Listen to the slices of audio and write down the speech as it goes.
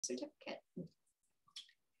certificate.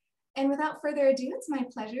 And without further ado, it's my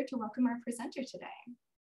pleasure to welcome our presenter today.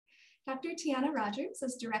 Dr. Tiana Rogers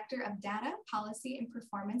is Director of Data, Policy, and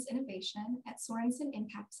Performance Innovation at Sorensen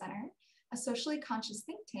Impact Center, a socially conscious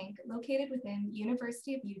think tank located within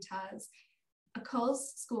University of Utah's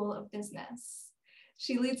Eccles School of Business.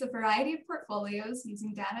 She leads a variety of portfolios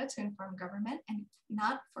using data to inform government and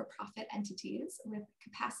not-for-profit entities with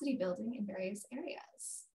capacity building in various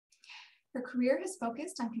areas. Her career has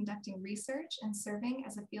focused on conducting research and serving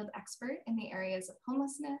as a field expert in the areas of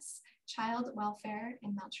homelessness, child welfare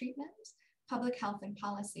and maltreatment, public health and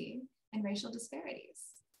policy, and racial disparities.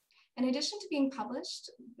 In addition to being published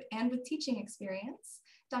and with teaching experience,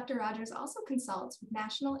 Dr. Rogers also consults with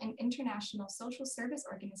national and international social service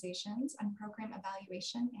organizations on program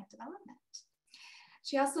evaluation and development.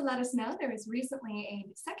 She also let us know there was recently a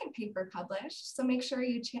second paper published, so make sure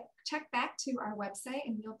you check back to our website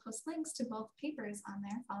and we'll post links to both papers on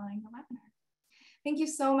there following the webinar. Thank you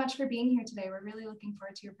so much for being here today. We're really looking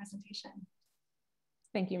forward to your presentation.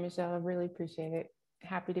 Thank you, Michelle. I really appreciate it.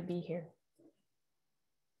 Happy to be here.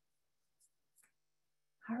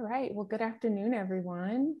 All right, well, good afternoon,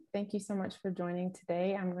 everyone. Thank you so much for joining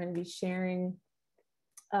today. I'm going to be sharing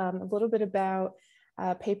a little bit about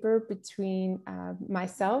a paper between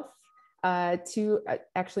myself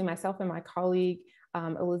myself and my colleague,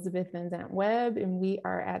 Elizabeth Van Zandt Webb, and we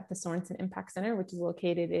are at the Sorensen Impact Center, which is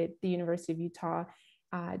located at the University of Utah,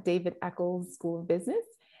 David Eccles School of Business.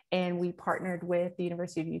 And we partnered with the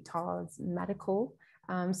University of Utah's medical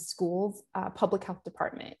school's public health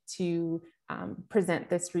department to present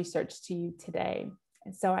this research to you today.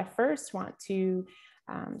 And so I first want to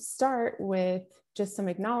start with just some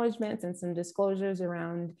acknowledgements and some disclosures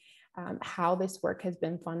around how this work has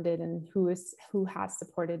been funded and who has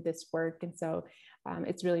supported this work. And so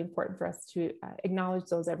it's really important for us to acknowledge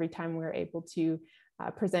those every time we're able to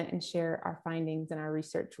present and share our findings and our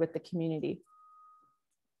research with the community.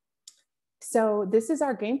 So this is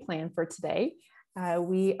our game plan for today.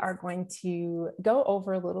 We are going to go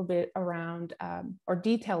over a little bit around or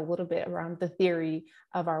detail a little bit around the theory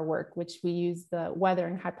of our work, which we use the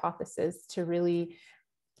weathering hypothesis to really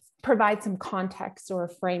provide some context or a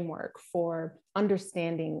framework for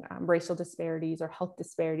understanding racial disparities or health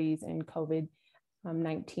disparities in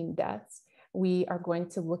COVID-19 deaths. We are going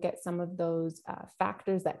to look at some of those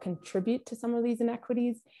factors that contribute to some of these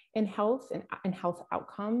inequities in health and health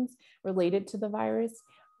outcomes related to the virus.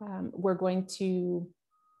 We're going to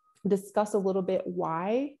discuss a little bit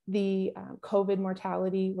why the COVID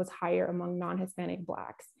mortality was higher among non-Hispanic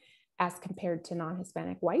Blacks as compared to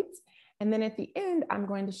non-Hispanic whites. And then at the end, I'm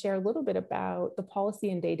going to share a little bit about the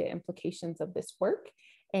policy and data implications of this work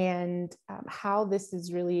and how this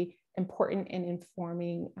is really important in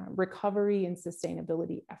informing recovery and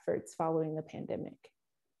sustainability efforts following the pandemic.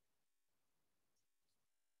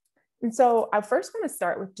 And so I first want to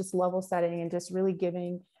start with just level setting and just really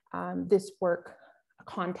giving this work a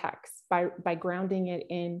context by grounding it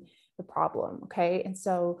in the problem, okay? And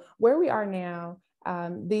so where we are now,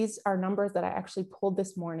 these are numbers that I actually pulled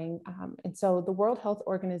this morning. And so the World Health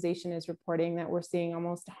Organization is reporting that we're seeing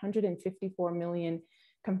almost 154 million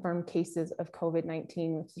confirmed cases of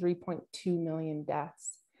COVID-19 with 3.2 million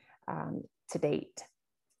deaths to date.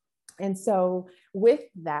 And so with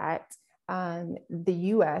that, the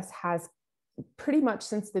US has pretty much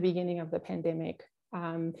since the beginning of the pandemic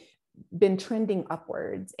been trending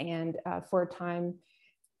upwards and for a time,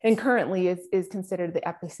 and currently is considered the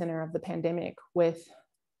epicenter of the pandemic with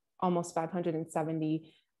almost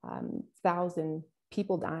 570,000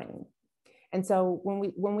 people dying. And so when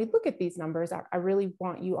we look at these numbers, I really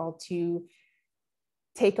want you all to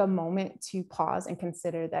take a moment to pause and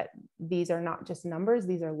consider that these are not just numbers,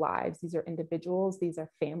 these are lives, these are individuals, these are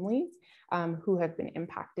families who have been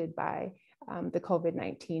impacted by the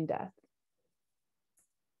COVID-19 death.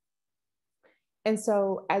 And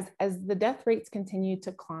so as the death rates continue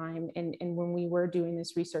to climb, and when we were doing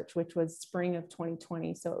this research, which was spring of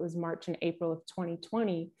 2020, so it was March and April of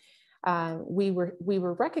 2020, we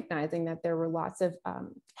were recognizing that there were lots of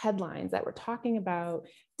headlines that were talking about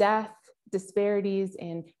death, disparities,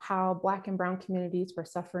 and how Black and Brown communities were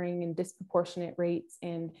suffering in disproportionate rates,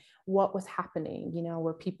 and what was happening. You know,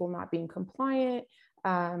 were people not being compliant?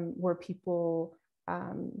 Were people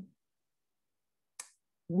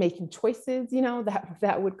making choices, you know,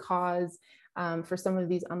 that would cause for some of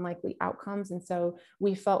these unlikely outcomes? And so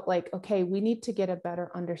we felt like, okay, we need to get a better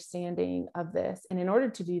understanding of this. And in order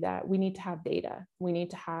to do that, we need to have data. We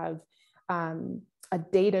need to have a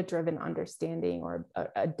data-driven understanding or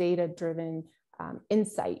a data-driven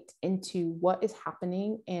insight into what is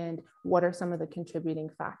happening and what are some of the contributing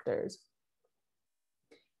factors.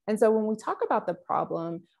 And so when we talk about the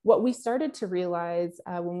problem, what we started to realize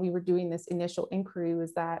when we were doing this initial inquiry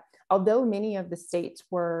was that although many of the states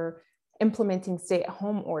were implementing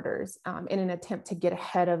stay-at-home orders in an attempt to get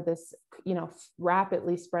ahead of this,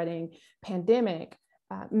 rapidly spreading pandemic,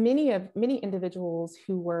 many individuals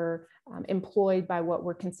who were employed by what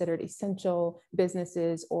were considered essential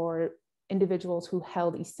businesses or individuals who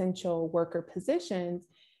held essential worker positions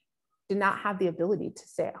did not have the ability to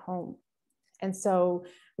stay at home. And so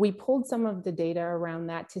we pulled some of the data around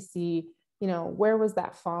that to see, where was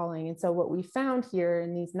that falling? And so what we found here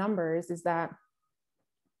in these numbers is that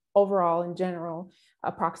overall, in general,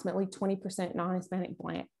 approximately 20% non-Hispanic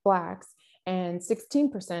Blacks and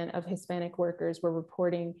 16% of Hispanic workers were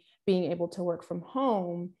reporting being able to work from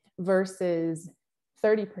home versus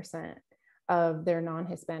 30% of their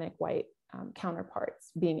non-Hispanic white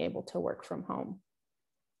counterparts being able to work from home.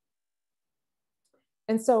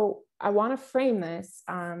 And so I want to frame this,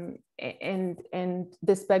 and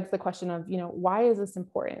this begs the question of, why is this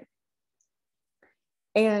important?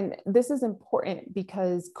 And this is important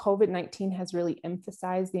because COVID-19 has really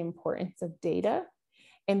emphasized the importance of data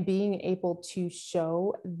and being able to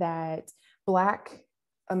show that Black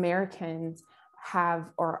Americans have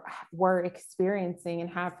or were experiencing and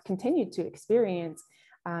have continued to experience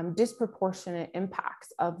disproportionate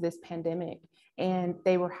impacts of this pandemic. And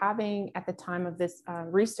they were having, at the time of this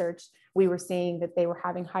research, we were seeing that they were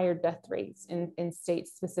having higher death rates in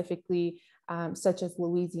states specifically, such as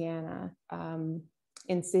Louisiana,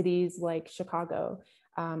 in cities like Chicago,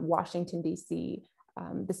 Washington, D.C.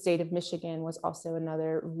 The state of Michigan was also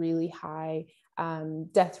another really high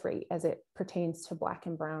death rate as it pertains to Black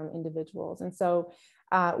and Brown individuals. And so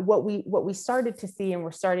what we started to see, and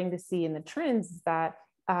we're starting to see in the trends, is that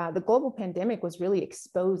the global pandemic was really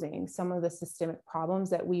exposing some of the systemic problems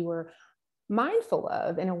that we were mindful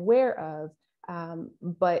of and aware of,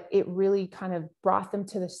 but it really kind of brought them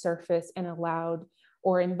to the surface and allowed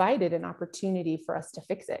or invited an opportunity for us to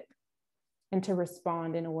fix it and to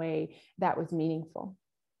respond in a way that was meaningful.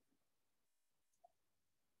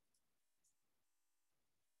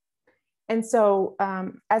 And so,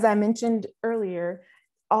 as I mentioned earlier,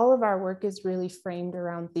 all of our work is really framed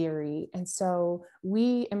around theory. And so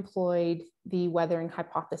we employed the weathering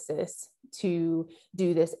hypothesis to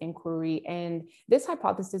do this inquiry. And this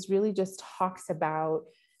hypothesis really just talks about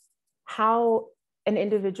how an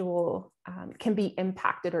individual can be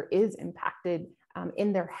impacted or is impacted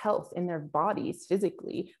in their health, in their bodies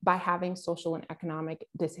physically, by having social and economic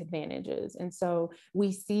disadvantages. And so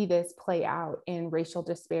we see this play out in racial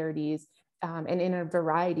disparities and in a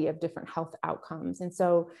variety of different health outcomes. And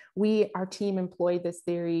so our team employed this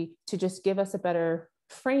theory to just give us a better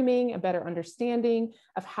framing, a better understanding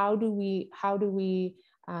of how do we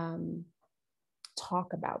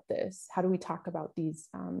talk about this? How do we talk about these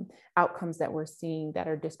outcomes that we're seeing that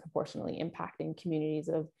are disproportionately impacting communities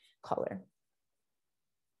of color?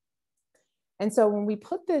 And so when we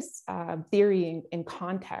put this theory in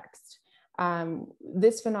context,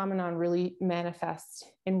 this phenomenon really manifests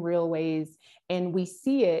in real ways. And we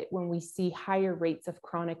see it when we see higher rates of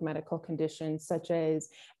chronic medical conditions such as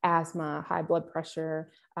asthma, high blood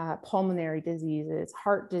pressure, pulmonary diseases,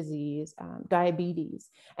 heart disease, diabetes.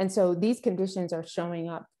 And so these conditions are showing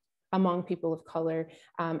up among people of color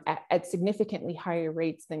at significantly higher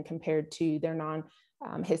rates than compared to their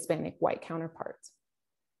non-Hispanic white counterparts.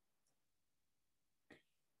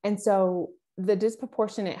 And so the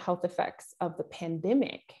disproportionate health effects of the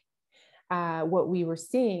pandemic, what we were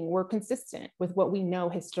seeing, were consistent with what we know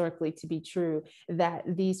historically to be true, that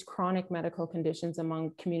these chronic medical conditions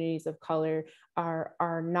among communities of color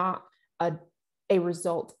are not a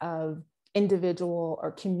result of individual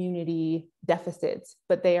or community deficits,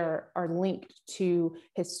 but they are linked to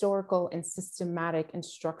historical and systematic and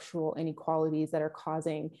structural inequalities that are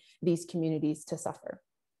causing these communities to suffer.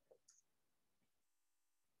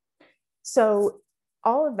 So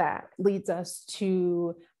all of that leads us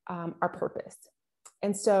to our purpose.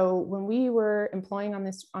 And so when we were employing on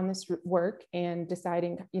this work and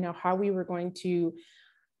deciding, how we were going to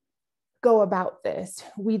go about this,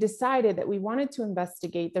 we decided that we wanted to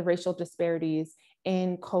investigate the racial disparities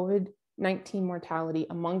in COVID-19 mortality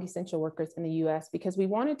among essential workers in the US, because we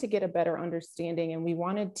wanted to get a better understanding, and we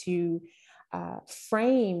wanted to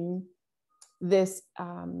frame this,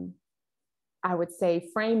 I would say,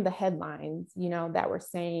 frame the headlines, that were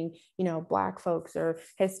saying, Black folks or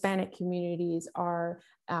Hispanic communities are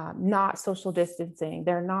not social distancing.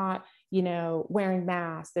 They're not, wearing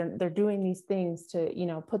masks. They're doing these things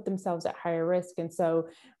to, put themselves at higher risk. And so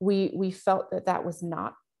we felt that was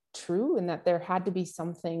not true, and that there had to be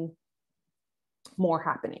something more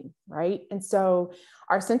happening, right? And so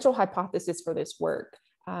our central hypothesis for this work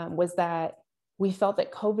was that we felt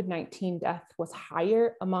that COVID-19 death was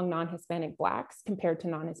higher among non-Hispanic Blacks compared to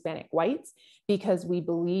non-Hispanic whites, because we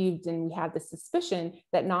believed and we had the suspicion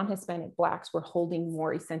that non-Hispanic Blacks were holding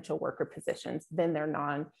more essential worker positions than their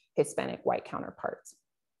non-Hispanic white counterparts.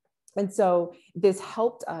 And so this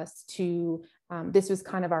helped us to, this was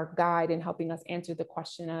kind of our guide in helping us answer the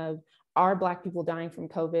question of, are Black people dying from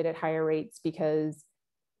COVID at higher rates because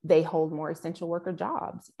they hold more essential worker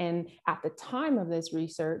jobs? And at the time of this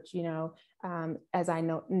research, you know, as I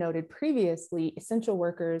noted previously, essential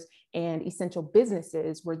workers and essential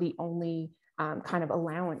businesses were the only kind of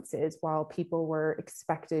allowances, while people were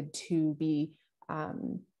expected to be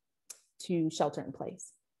to shelter in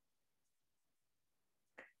place.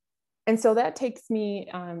 And so that takes me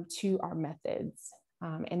to our methods.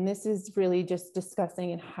 And this is really just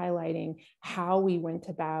discussing and highlighting how we went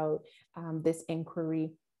about this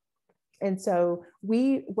inquiry. And so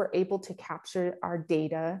we were able to capture our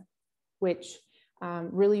data, which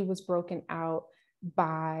really was broken out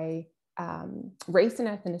by race and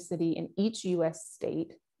ethnicity in each US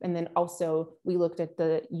state. And then also we looked at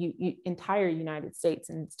the entire United States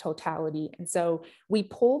in its totality. And so we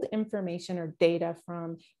pulled information or data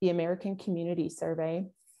from the American Community Survey.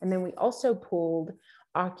 And then we also pulled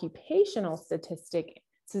occupational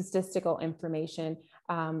statistical information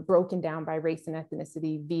broken down by race and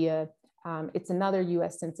ethnicity via, it's another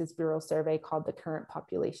US Census Bureau survey called the Current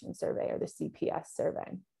Population Survey, or the CPS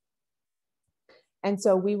survey. And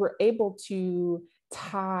so we were able to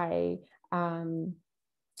tie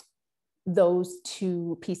those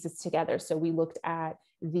two pieces together. So we looked at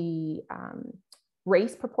the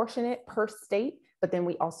race proportionate per state, but then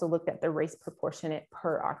we also looked at the race proportionate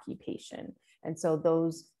per occupation. And so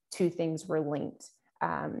those two things were linked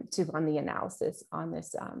to run the analysis on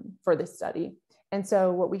this for this study. And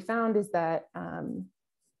so what we found is that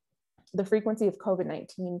the frequency of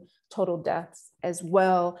COVID-19 total deaths, as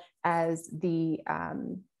well as the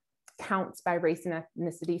counts by race and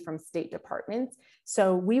ethnicity from state departments.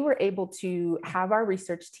 So we were able to have our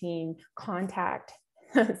research team contact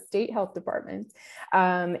state health departments.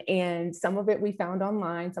 And some of it we found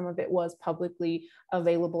online, some of it was publicly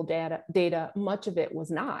available data, much of it was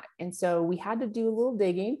not. And so we had to do a little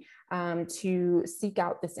digging to seek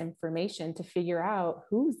out this information to figure out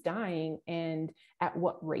who's dying and at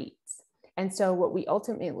what rates. And so what we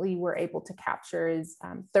ultimately were able to capture is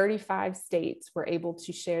 35 states were able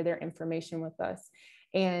to share their information with us.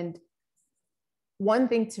 And one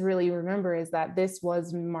thing to really remember is that this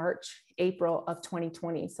was March, April of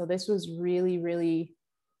 2020. So this was really, really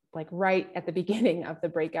like right at the beginning of the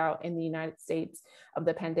breakout in the United States of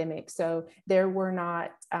the pandemic. So there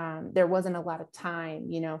wasn't a lot of time,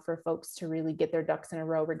 you know, for folks to really get their ducks in a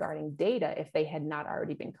row regarding data if they had not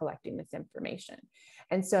already been collecting this information.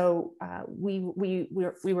 And so we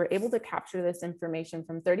were able to capture this information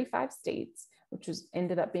from 35 states, which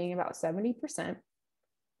ended up being about 70%.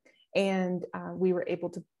 And we were able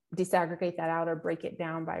to disaggregate that out or break it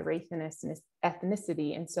down by race and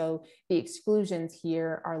ethnicity. And so the exclusions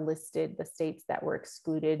here are listed, the states that were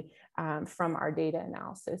excluded from our data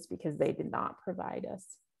analysis, because they did not provide us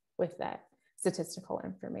with that statistical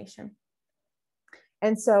information.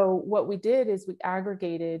 And so what we did is we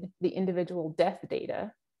aggregated the individual death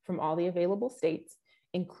data from all the available states,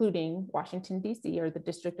 including Washington, D.C., or the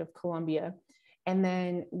District of Columbia. And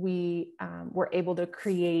then we were able to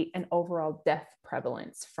create an overall death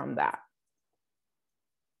prevalence from that.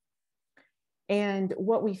 And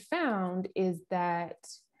what we found is that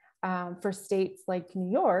for states like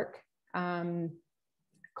New York,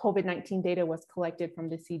 COVID-19 data was collected from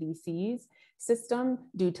the CDC's system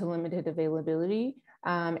due to limited availability.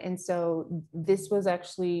 And so this was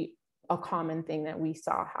actually a common thing that we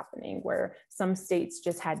saw happening, where some states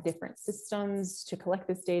just had different systems to collect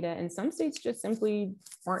this data, and some states just simply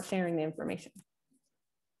weren't sharing the information.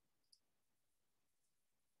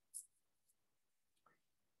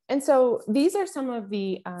 And so these are some of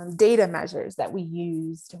the data measures that we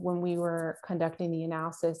used when we were conducting the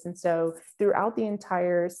analysis. And so throughout the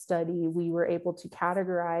entire study, we were able to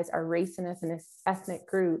categorize our race and ethnic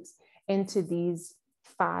groups into these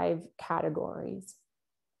 5 categories.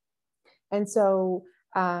 And so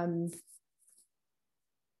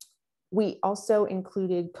we also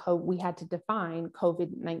included, we had to define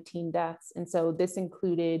COVID-19 deaths. And so this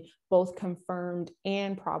included both confirmed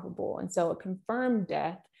and probable. And so a confirmed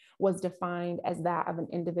death was defined as that of an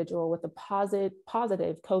individual with a positive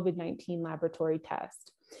COVID-19 laboratory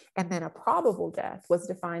test. And then a probable death was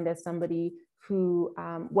defined as somebody who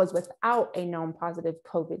was without a known positive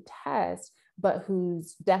COVID test, but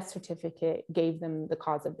whose death certificate gave them the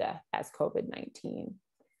cause of death as COVID-19.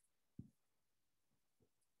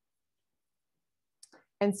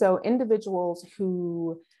 And so individuals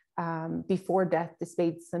who before death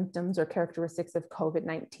displayed symptoms or characteristics of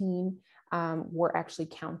COVID-19 were actually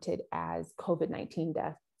counted as COVID-19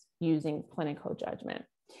 deaths using clinical judgment.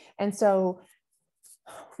 And so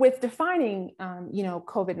with defining,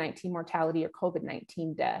 COVID-19 mortality or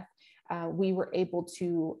COVID-19 death, we were able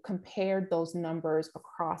to compare those numbers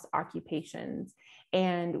across occupations.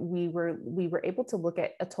 And we were able to look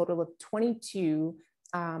at a total of 22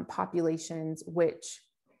 populations, which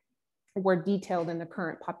were detailed in the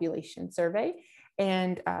current population survey,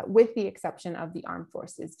 and with the exception of the armed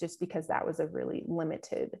forces, just because that was a really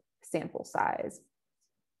limited sample size.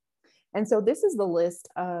 And so this is the list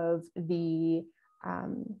of the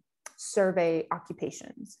survey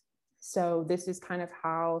occupations. So this is kind of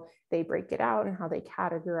how they break it out and how they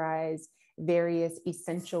categorize various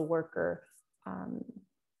essential worker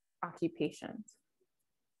occupations.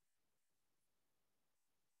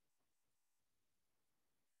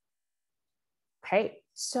 Okay,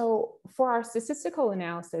 so for our statistical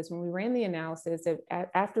analysis, when we ran the analysis,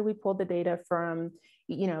 after we pulled the data from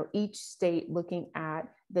each state looking at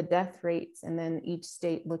the death rates, and then each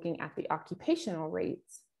state looking at the occupational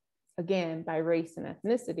rates, again, by race and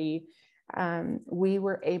ethnicity, we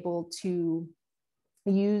were able to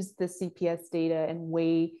use the CPS data and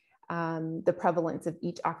weigh the prevalence of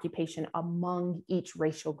each occupation among each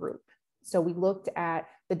racial group. So we looked at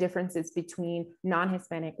the differences between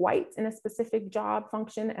non-Hispanic whites in a specific job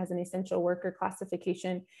function as an essential worker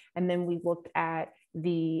classification. And then we looked at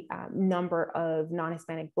the number of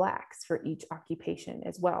non-Hispanic Blacks for each occupation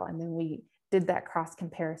as well. And then we did that cross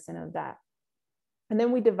comparison of that. And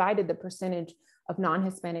then we divided the percentage of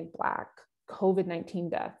non-Hispanic Black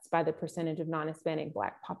COVID-19 deaths by the percentage of non-Hispanic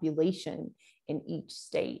Black population in each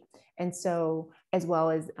state. And so, as well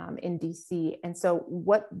as in DC. And so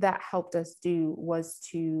what that helped us do was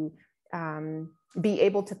to be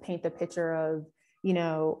able to paint the picture of,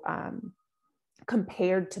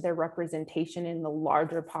 compared to their representation in the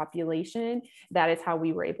larger population, that is how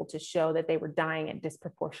we were able to show that they were dying at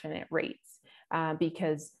disproportionate rates.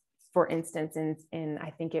 Because, for instance, in I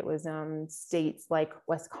think it was states like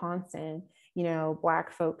Wisconsin,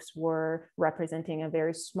 Black folks were representing a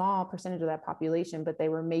very small percentage of that population, but they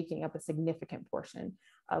were making up a significant portion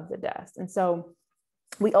of the deaths. And so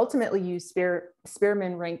we ultimately used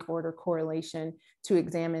Spearman rank order correlation to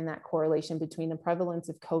examine that correlation between the prevalence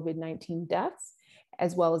of COVID-19 deaths,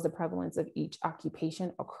 as well as the prevalence of each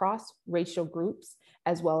occupation across racial groups,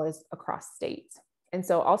 as well as across states. And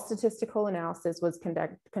so all statistical analysis was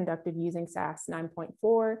conducted using SAS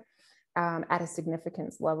 9.4 at a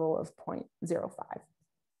significance level of 0.05.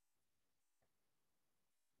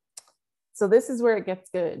 So this is where it gets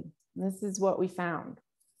good. This is what we found.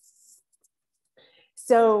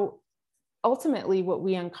 So ultimately, what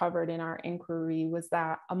we uncovered in our inquiry was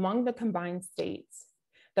that among the combined states,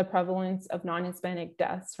 the prevalence of non-Hispanic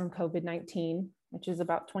deaths from COVID-19, which is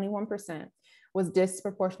about 21%, was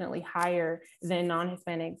disproportionately higher than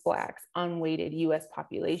non-Hispanic Blacks' unweighted US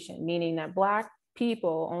population, meaning that Black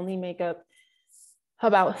people only make up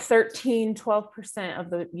about 12% of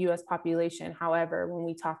the US population. However, when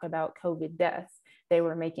we talk about COVID deaths, they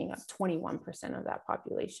were making up 21% of that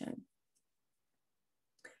population.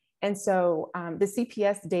 And so the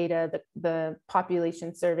CPS data, the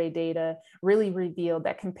population survey data, really revealed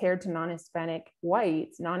that compared to non-Hispanic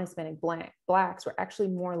whites, non-Hispanic Blacks were actually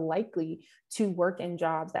more likely to work in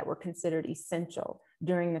jobs that were considered essential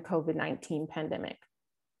during the COVID-19 pandemic.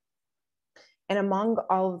 And among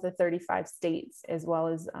all of the 35 states, as well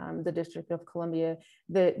as the District of Columbia,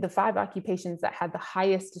 the 5 occupations that had the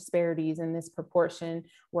highest disparities in this proportion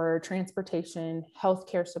were transportation,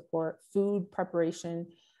 healthcare support, food preparation,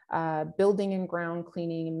 building and ground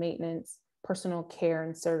cleaning and maintenance, personal care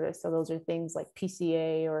and service. So those are things like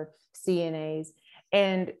PCA or CNAs.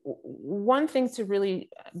 And one thing to really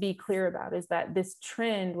be clear about is that this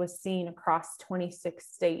trend was seen across 26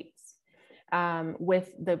 states.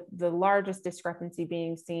 With the largest discrepancy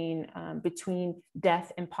being seen between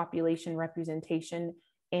death and population representation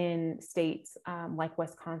in states like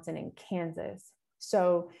Wisconsin and Kansas.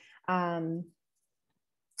 So,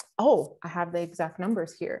 I have the exact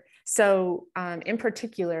numbers here. So in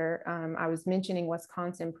particular, I was mentioning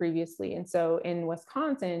Wisconsin previously. And so in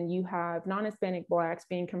Wisconsin, you have non-Hispanic Blacks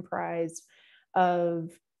being comprised of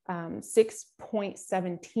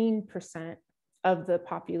 6.17% of the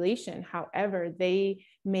population. However, they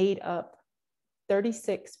made up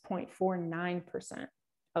 36.49%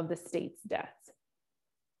 of the state's deaths.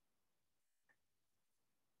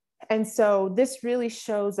 And so this really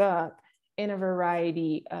shows up in a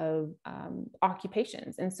variety of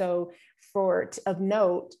occupations. And so of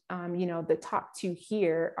note, the top two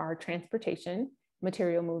here are transportation,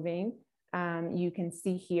 material moving. You can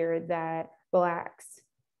see here that Blacks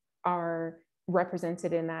are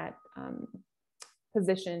represented in that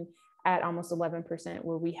position at almost 11%,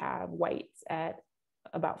 where we have whites at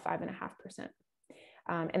about 5.5%.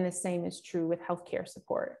 And the same is true with healthcare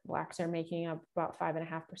support. Blacks are making up about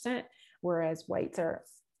 5.5%, whereas whites are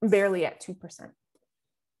barely at 2%.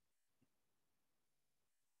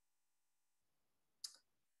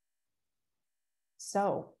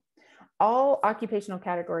 So all occupational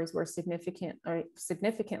categories were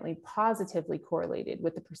significantly positively correlated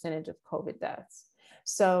with the percentage of COVID deaths.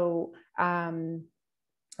 So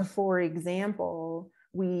for example,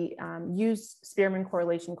 we used Spearman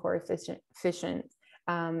correlation coefficient,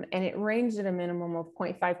 and it ranged at a minimum of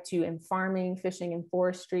 0.52 in farming, fishing, and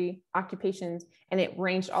forestry occupations, and it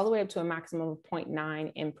ranged all the way up to a maximum of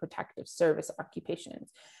 0.9 in protective service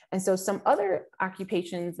occupations. And so some other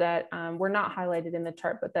occupations that were not highlighted in the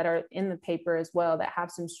chart, but that are in the paper as well, that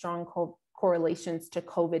have some strong correlations to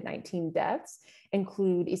COVID-19 deaths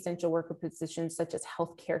include essential worker positions such as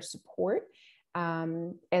healthcare support,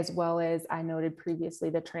 as well as I noted previously,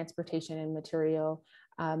 the transportation and material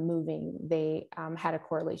moving, they had a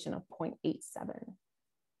correlation of 0.87.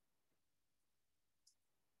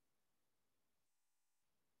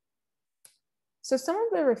 So some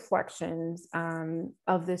of the reflections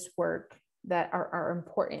of this work that are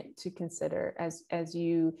important to consider as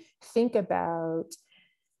you think about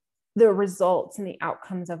the results and the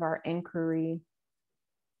outcomes of our inquiry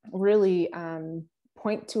really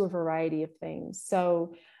point to a variety of things.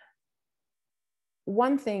 So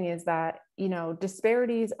one thing is that,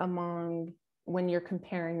 disparities among, when you're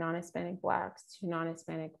comparing non-Hispanic Blacks to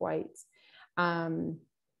non-Hispanic whites,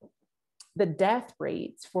 the death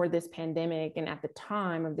rates for this pandemic and at the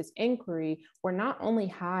time of this inquiry were not only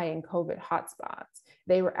high in COVID hotspots,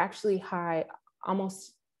 they were actually high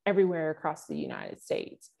almost everywhere across the United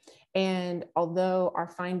States. And although our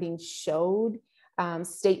findings showed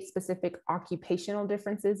state-specific occupational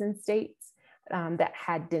differences in states that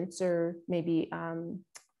had denser, maybe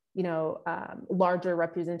larger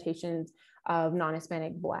representations of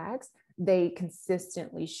non-Hispanic Blacks, they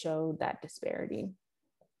consistently showed that disparity.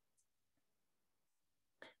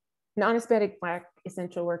 Non-Hispanic Black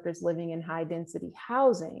essential workers living in high density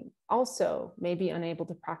housing also may be unable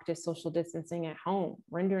to practice social distancing at home,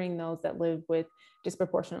 rendering those that live with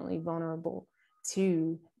disproportionately vulnerable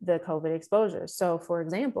to the COVID exposure. So for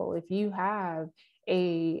example, if you have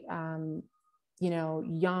a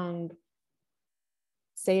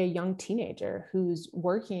young teenager who's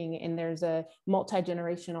working and there's a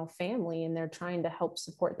multi-generational family and they're trying to help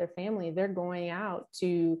support their family, they're going out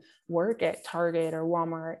to work at Target or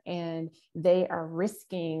Walmart and they are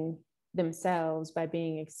risking themselves by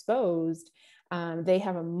being exposed. They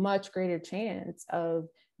have a much greater chance of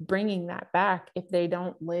bringing that back if they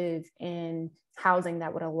don't live in housing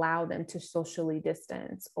that would allow them to socially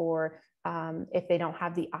distance, or if they don't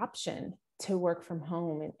have the option to work from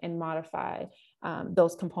home and modify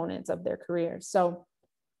those components of their careers. So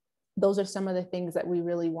those are some of the things that we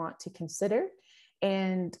really want to consider.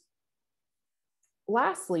 And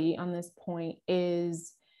lastly, on this point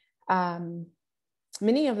is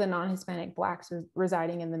many of the non-Hispanic Blacks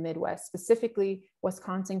residing in the Midwest, specifically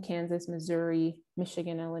Wisconsin, Kansas, Missouri,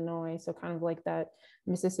 Michigan, Illinois, so kind of like that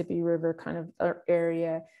Mississippi River kind of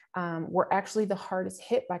area, were actually the hardest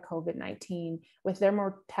hit by COVID-19, with their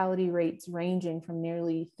mortality rates ranging from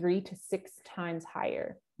nearly 3 to 6 times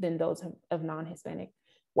higher than those of non-Hispanic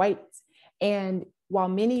whites. And while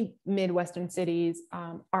many Midwestern cities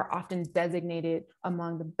are often designated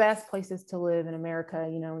among the best places to live in America,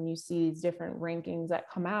 when you see these different rankings that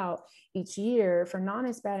come out each year, for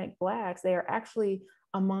non-Hispanic Blacks, they are actually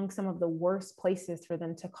among some of the worst places for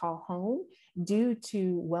them to call home due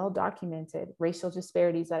to well-documented racial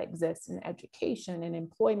disparities that exist in education and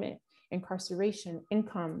employment, incarceration,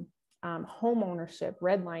 income, home ownership,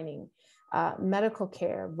 redlining, medical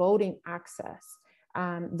care, voting access.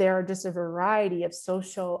 There are just a variety of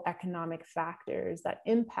social economic factors that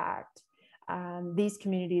impact these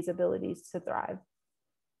communities' abilities to thrive.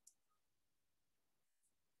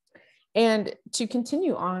 And to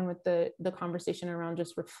continue on with the conversation around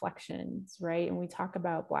just reflections, right? And we talk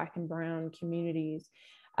about Black and Brown communities.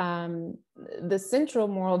 The central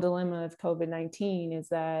moral dilemma of COVID-19 is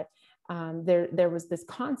that there was this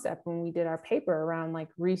concept when we did our paper around like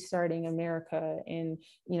restarting America and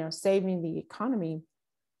saving the economy.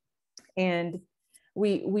 And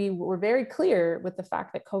we were very clear with the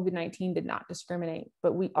fact that COVID-19 did not discriminate,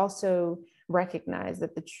 but we also recognize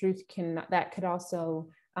that the truth could also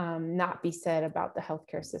not be said about the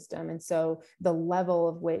healthcare system. And so the level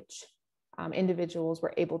of which individuals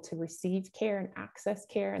were able to receive care and access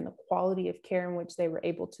care, and the quality of care in which they were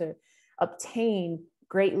able to obtain,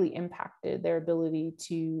 greatly impacted their ability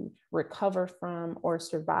to recover from or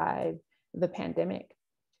survive the pandemic.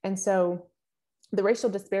 And so the racial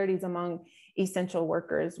disparities among essential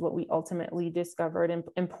workers, what we ultimately discovered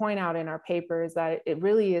and point out in our paper, is that it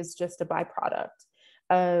really is just a byproduct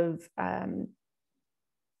of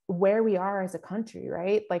where we are as a country,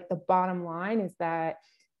 right? Like, the bottom line is that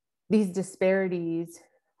these disparities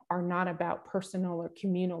are not about personal or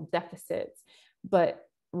communal deficits, but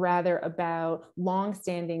rather about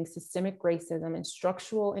longstanding systemic racism and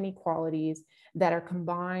structural inequalities that are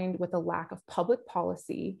combined with a lack of public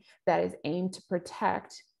policy that is aimed to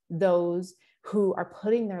protect those who are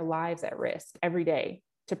putting their lives at risk every day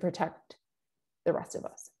to protect the rest of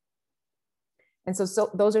us. And so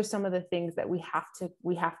those are some of the things that we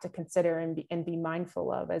have to consider and be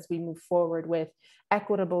mindful of as we move forward with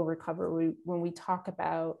equitable recovery, when we talk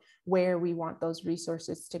about where we want those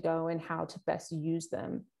resources to go and how to best use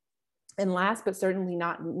them. And last but certainly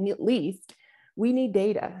not least, we need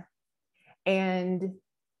data. And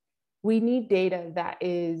we need data that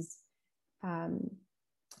is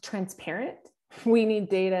transparent. We need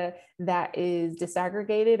data that is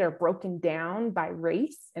disaggregated or broken down by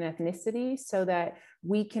race and ethnicity, so that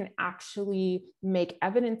we can actually make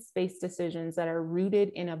evidence-based decisions that are rooted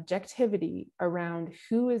in objectivity around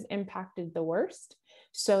who is impacted the worst,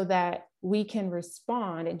 so that we can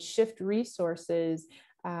respond and shift resources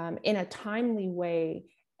in a timely way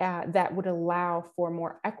that would allow for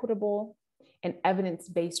more equitable and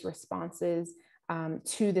evidence-based responses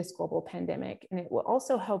to this global pandemic. And it will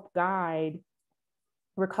also help guide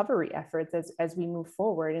recovery efforts as we move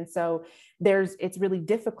forward. And so it's really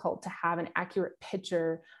difficult to have an accurate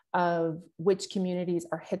picture of which communities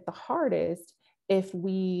are hit the hardest if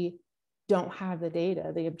we don't have the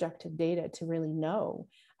data, the objective data, to really know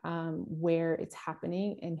where it's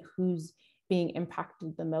happening and who's being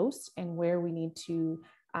impacted the most, and where we need to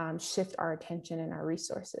shift our attention and our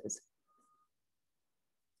resources.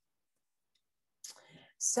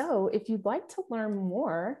 So if you'd like to learn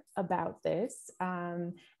more about this,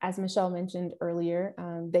 as Michelle mentioned earlier,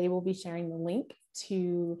 they will be sharing the link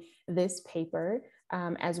to this paper,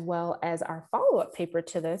 as well as our follow-up paper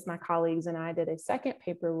to this. My colleagues and I did a second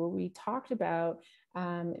paper where we talked about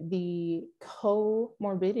the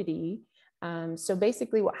comorbidity. So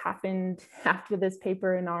basically what happened after this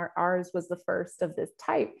paper, and ours was the first of this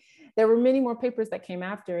type, there were many more papers that came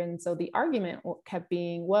after. And so the argument kept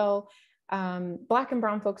being, well, Black and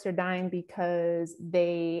brown folks are dying because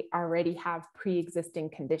they already have pre-existing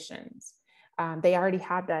conditions. They already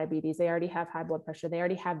have diabetes, they already have high blood pressure, they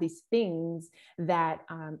already have these things that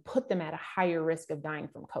put them at a higher risk of dying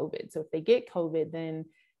from COVID. So if they get COVID, then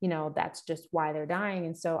that's just why they're dying.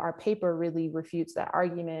 And so our paper really refutes that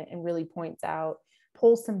argument and really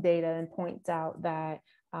pulls some data and points out that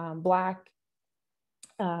Black,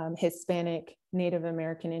 Hispanic, Native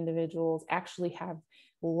American individuals actually have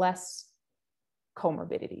less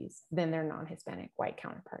comorbidities than their non-Hispanic white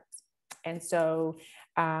counterparts. And so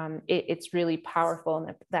it's really powerful,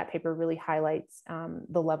 and that paper really highlights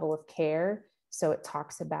the level of care. So it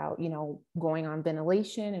talks about, going on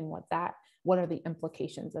ventilation and what are the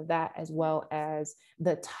implications of that, as well as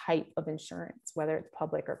the type of insurance, whether it's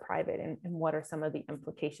public or private, and what are some of the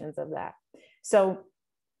implications of that. So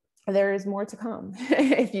there is more to come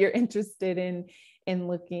if you're interested in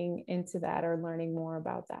looking into that or learning more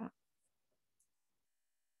about that.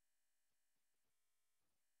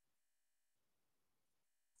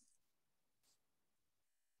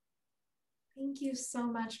 Thank you so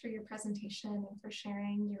much for your presentation and for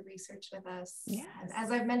sharing your research with us. Yes. And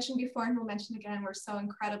as I've mentioned before, and we'll mention again, we're so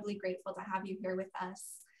incredibly grateful to have you here with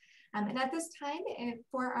us. And at this time,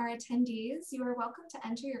 for our attendees, you are welcome to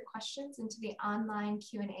enter your questions into the online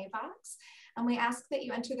Q&A box. And we ask that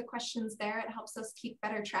you enter the questions there. It helps us keep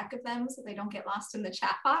better track of them so they don't get lost in the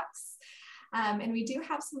chat box. And we do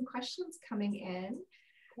have some questions coming in.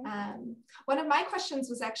 One of my questions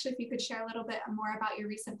was actually if you could share a little bit more about your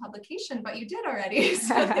recent publication, but you did already,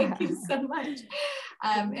 so thank you so much.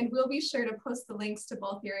 And we'll be sure to post the links to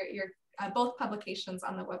both both publications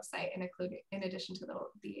on the website, and include in addition to the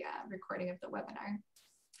recording of the webinar.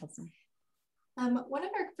 Awesome. One of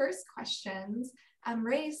our first questions,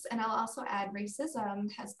 race, and I'll also add racism,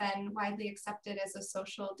 has been widely accepted as a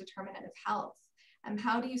social determinant of health.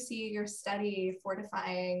 How do you see your study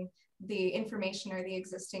fortifying the information or the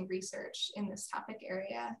existing research in this topic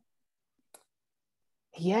area?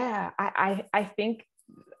 Yeah, I think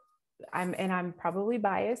I'm probably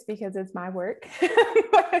biased because it's my work,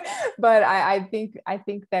 but I think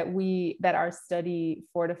that our study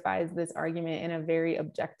fortifies this argument in a very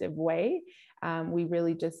objective way. We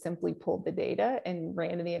really just simply pulled the data and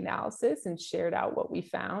ran the analysis and shared out what we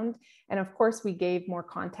found. And of course, we gave more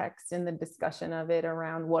context in the discussion of it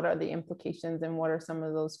around what are the implications and what are some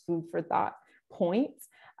of those food for thought points.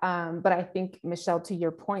 But I think, Michelle, to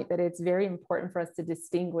your point, that it's very important for us to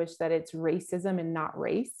distinguish that it's racism and not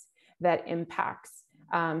race that impacts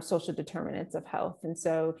social determinants of health. And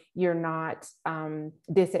so you're not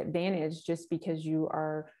disadvantaged just because you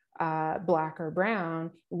are Black or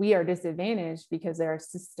brown. We are disadvantaged because there are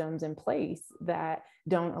systems in place that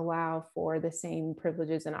don't allow for the same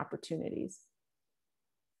privileges and opportunities.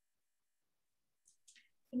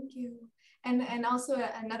 Thank you. And also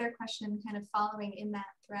another question kind of following in that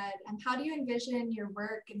thread, how do you envision your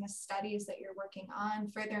work and the studies that you're working on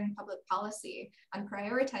furthering public policy on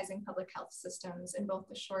prioritizing public health systems in both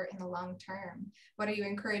the short and the long term? What are you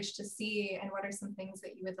encouraged to see, and what are some things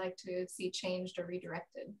that you would like to see changed or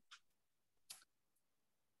redirected?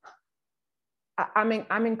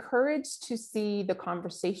 I'm encouraged to see the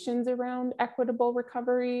conversations around equitable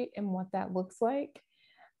recovery and what that looks like.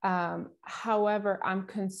 However, I'm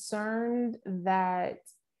concerned that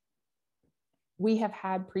we have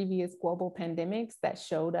had previous global pandemics that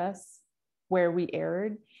showed us where we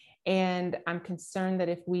erred. And I'm concerned that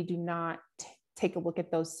if we do not take a look at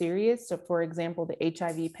those serious, so for example, the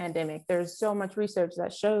HIV pandemic, there's so much research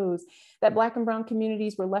that shows that Black and brown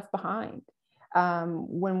communities were left behind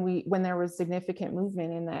when there was significant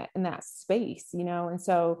movement in that space, you know. And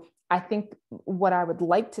so I think what I would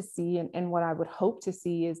like to see and what I would hope to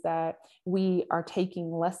see is that we are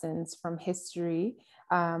taking lessons from history,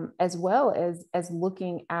 as well as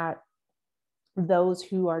looking at those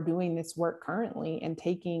who are doing this work currently and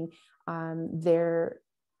taking their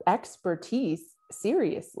expertise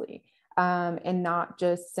seriously, and not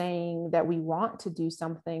just saying that we want to do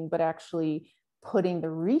something, but actually putting the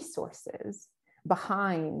resources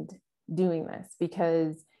behind doing this.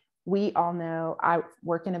 Because we all know, I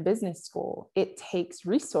work in a business school, it takes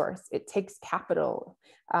resource, it takes capital.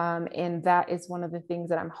 And that is one of the things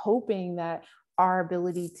that I'm hoping that our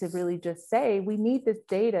ability to really just say, we need this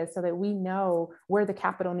data so that we know where the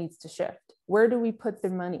capital needs to shift. Where do we put the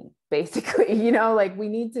money? Basically, you know, like we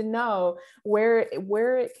need to know where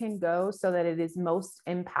it can go so that it is most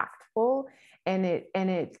impactful, and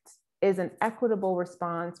it is an equitable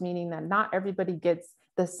response, meaning that not everybody gets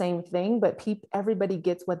the same thing, but everybody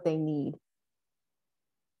gets what they need.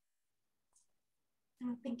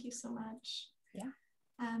 Oh, thank you so much. Yeah.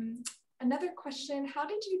 Another question, how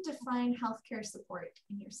did you define healthcare support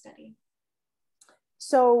in your study?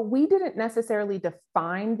 So we didn't necessarily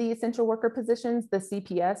define the essential worker positions. The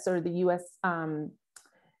CPS, or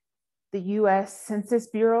the U.S. Census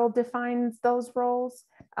Bureau, defines those roles.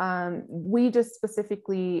 We just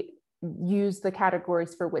specifically use the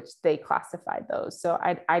categories for which they classified those. So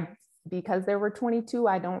I because there were 22,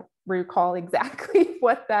 I don't recall exactly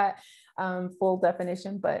what that full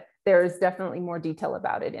definition, but there is definitely more detail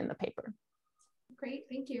about it in the paper. Great,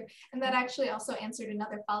 thank you. And that actually also answered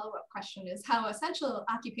another follow-up question, is how essential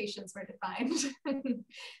occupations were defined.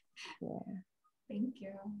 Yeah. Thank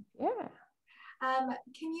you. Yeah.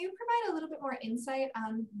 Can you provide a little bit more insight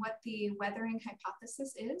on what the weathering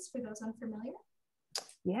hypothesis is for those unfamiliar?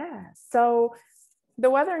 Yeah, so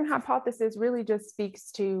the weathering hypothesis really just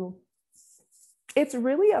speaks to, it's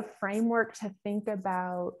really a framework to think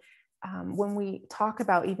about when we talk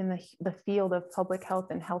about even the field of public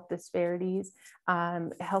health and health disparities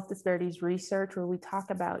research, where we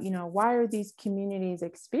talk about, you know, why are these communities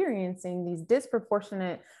experiencing these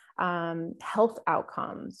disproportionate health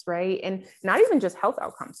outcomes, right? And not even just health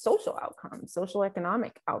outcomes, social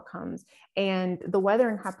economic outcomes. And the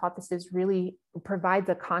weathering hypothesis really provides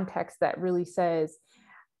a context that really says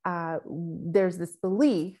there's this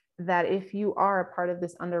belief that if you are a part of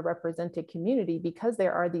this underrepresented community, because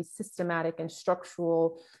there are these systematic and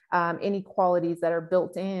structural inequalities that are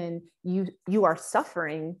built in, you are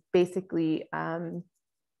suffering basically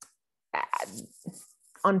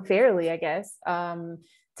unfairly, I guess,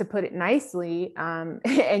 to put it nicely,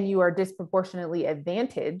 and you are disproportionately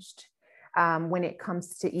advantaged when it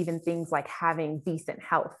comes to even things like having decent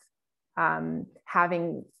health,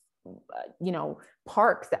 having you know,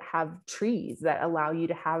 parks that have trees that allow you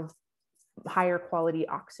to have higher quality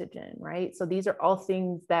oxygen, right? So these are all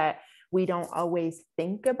things that we don't always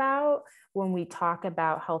think about when we talk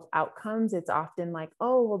about health outcomes. It's often like,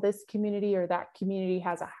 oh, well, this community or that community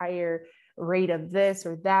has a higher rate of this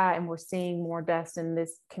or that, and we're seeing more deaths in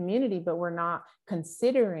this community, but we're not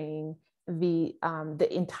considering the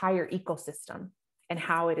entire ecosystem and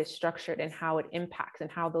how it is structured and how it impacts and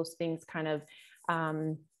how those things kind of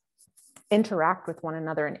interact with one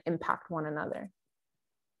another and impact one another.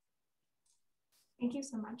 Thank you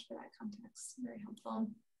so much for that context. Very helpful.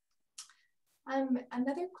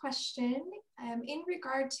 Another question, in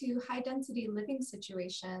regard to high density living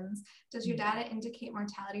situations, does your data indicate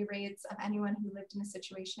mortality rates of anyone who lived in a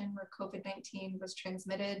situation where COVID-19 was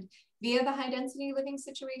transmitted via the high density living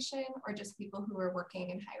situation, or just people who were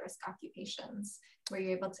working in high risk occupations? Were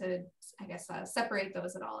you able to, I guess, separate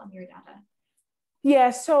those at all in your data?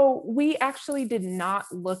 Yeah, so we actually did not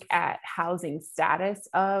look at housing status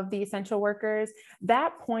of the essential workers.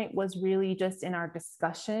 That point was really just in our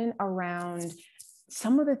discussion around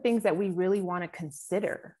some of the things that we really want to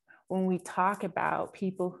consider when we talk about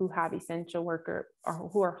people who have essential worker or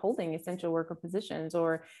who are holding essential worker positions,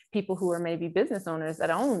 or people who are maybe business owners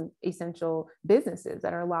that own essential businesses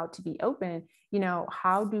that are allowed to be open. You know,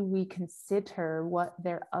 how do we consider what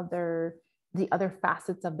the other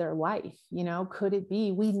facets of their life? You know, could it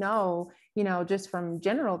be, we know, you know, just from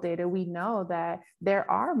general data, we know that there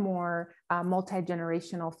are more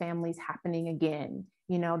multi-generational families happening again.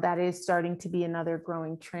 You know, that is starting to be another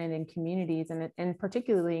growing trend in communities, and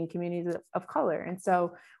particularly in communities of color. And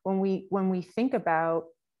so when we think about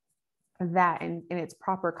that in its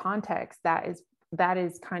proper context, that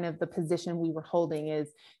is kind of the position we were holding.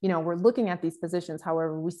 Is, you know, we're looking at these positions.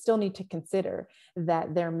 However, we still need to consider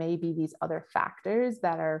that there may be these other factors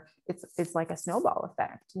that are, it's like a snowball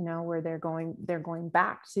effect, you know, where they're going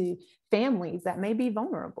back to families that may be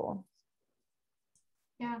vulnerable.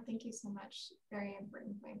 Yeah, thank you so much. Very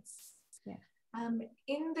important points. Yeah.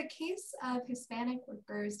 In the case of Hispanic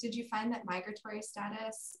workers, did you find that migratory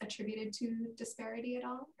status attributed to disparity at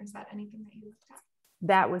all? Or is that anything that you looked at?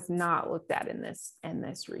 That was not looked at in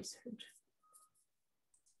this research.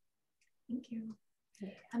 Thank you.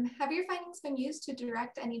 Have your findings been used to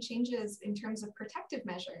direct any changes in terms of protective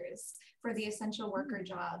measures for the essential worker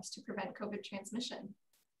jobs to prevent COVID transmission?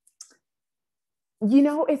 You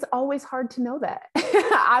know, it's always hard to know that.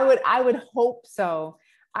 I would hope so.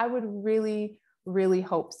 I would really, really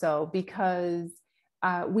hope so, because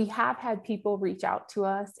we have had people reach out to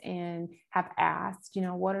us and have asked, you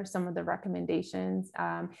know, what are some of the recommendations?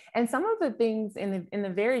 And some of the things in the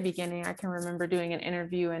very beginning, I can remember doing an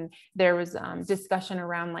interview, and there was discussion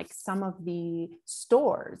around like some of the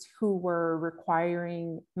stores who were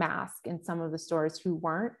requiring masks and some of the stores who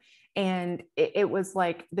weren't. And it was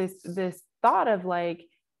like this thought of like,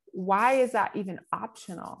 why is that even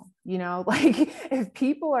optional? You know, like if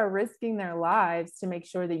people are risking their lives to make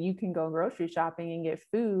sure that you can go grocery shopping and get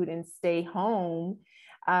food and stay home,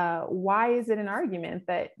 why is it an argument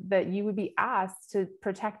that you would be asked to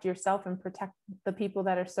protect yourself and protect the people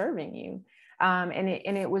that are serving you?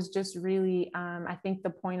 And it was just really, I think the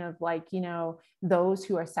point of like, you know, those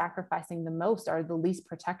who are sacrificing the most are the least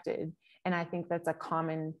protected. And I think that's a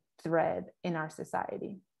common thread in our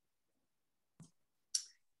society.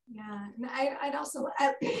 Yeah, and I'd also,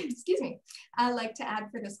 excuse me, I'd like to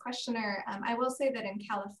add for this questioner, I will say that in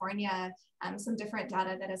California, some different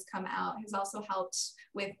data that has come out has also helped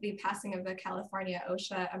with the passing of the California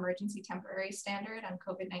OSHA Emergency Temporary Standard on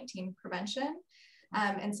COVID-19 prevention.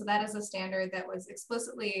 And so that is a standard that was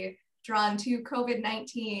explicitly drawn to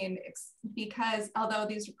COVID-19 because although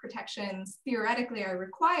these protections theoretically are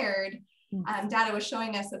required, data was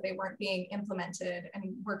showing us that they weren't being implemented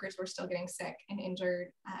and workers were still getting sick and injured.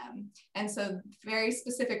 And so very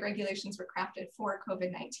specific regulations were crafted for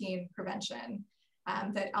COVID-19 prevention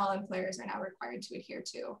that all employers are now required to adhere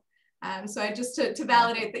to. So I just to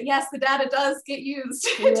validate that, yes, the data does get used.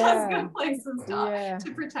 It does go places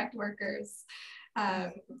to protect workers.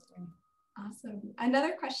 Awesome.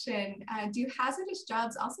 Another question, do hazardous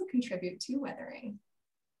jobs also contribute to weathering?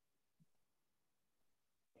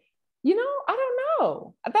 You know, I don't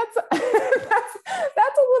know. That's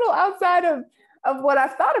that's a little outside of what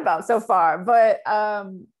I've thought about so far, but I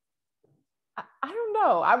don't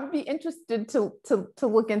know. I would be interested to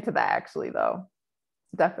look into that actually, though.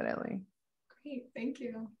 Definitely. Great, thank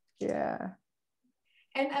you. Yeah.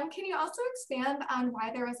 And can you also expand on why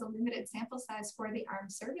there was a limited sample size for the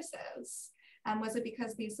armed services? Was it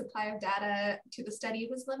because the supply of data to the study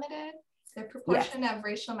was limited? The proportion of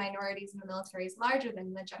racial minorities in the military is larger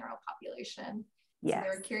than the general population. So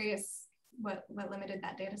they were curious what limited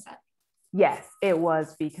that data set. Yes, it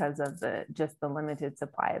was because of just the limited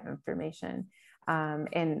supply of information.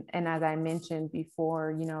 And as I mentioned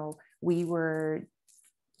before, you know, we were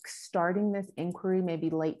starting this inquiry maybe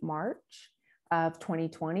late March of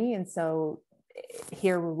 2020. And so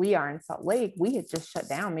here where we are in Salt Lake, we had just shut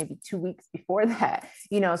down maybe 2 weeks before that,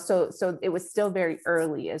 you know, so it was still very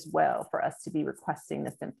early as well for us to be requesting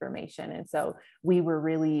this information. And so we were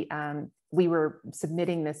really, we were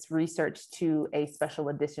submitting this research to a special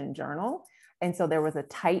edition journal. And so there was a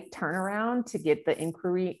tight turnaround to get the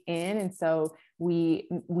inquiry in. And so we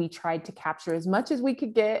tried to capture as much as we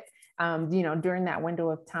could get, you know, during that window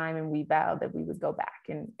of time. And we vowed that we would go back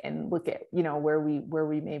and look at, you know, where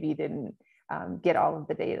we maybe didn't get all of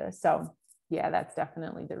the data. So yeah, that's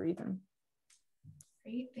definitely the reason.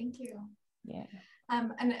 Great, thank you. Yeah.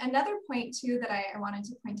 And another point too that I wanted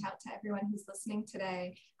to point out to everyone who's listening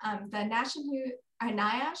today, the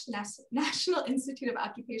NIOSH, National Institute of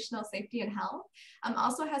Occupational Safety and Health,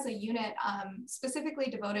 also has a unit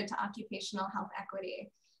specifically devoted to occupational health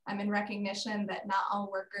equity. In recognition that not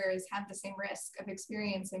all workers have the same risk of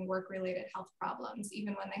experiencing work-related health problems,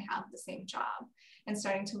 even when they have the same job, and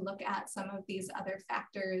starting to look at some of these other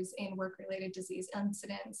factors in work-related disease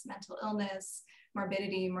incidence, mental illness,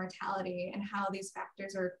 morbidity, mortality, and how these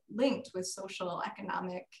factors are linked with social,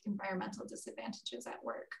 economic, environmental disadvantages at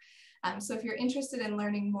work. So if you're interested in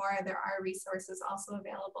learning more, there are resources also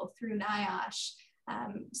available through NIOSH,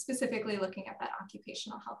 specifically looking at that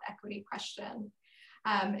occupational health equity question.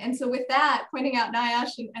 And so with that, pointing out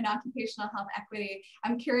NIOSH and occupational health equity,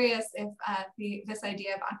 I'm curious if this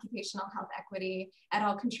idea of occupational health equity at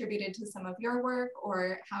all contributed to some of your work,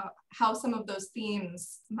 or how some of those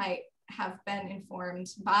themes might have been informed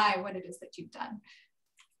by what it is that you've done.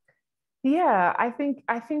 Yeah, I think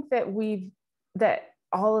that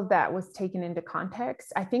all of that was taken into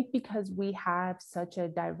context. I think because we have such a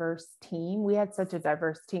diverse team, we had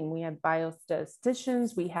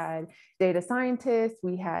biostatisticians, we had data scientists,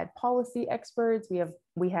 we had policy experts,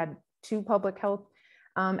 we had 2 public health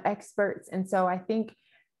experts. And so I think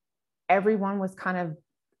everyone was kind of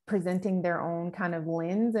presenting their own kind of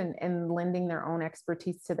lens and lending their own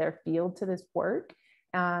expertise to their field, to this work.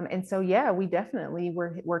 And so, yeah, we definitely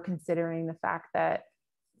were considering the fact that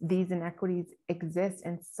these inequities exist,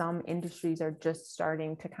 and some industries are just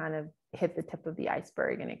starting to kind of hit the tip of the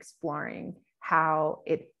iceberg and exploring how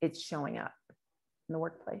it's showing up in the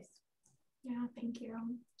workplace. Yeah, thank you.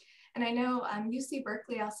 And I know UC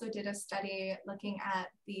Berkeley also did a study looking at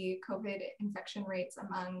the COVID infection rates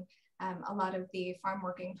among a lot of the farm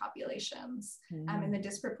working populations, and the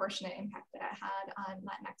disproportionate impact that it had on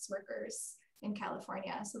Latinx workers in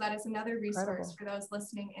California. So that is another resource for those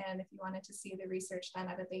listening in if you wanted to see the research done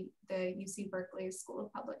out of the UC Berkeley School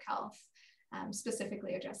of Public Health,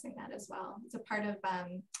 specifically addressing that as well. It's a part of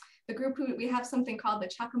the group we have something called the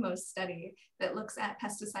Chacomos study that looks at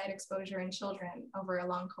pesticide exposure in children over a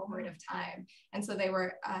long cohort of time. And so they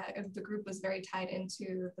were, the group was very tied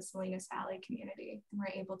into the Salinas Valley community, and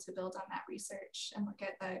were able to build on that research and look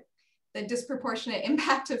at the disproportionate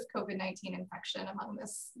impact of COVID-19 infection among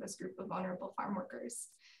this group of vulnerable farm workers.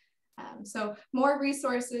 So more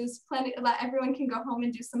resources, everyone can go home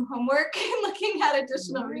and do some homework and looking at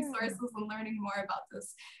additional resources and learning more about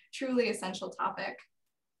this truly essential topic.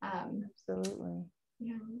 Absolutely.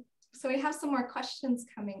 Yeah. So we have some more questions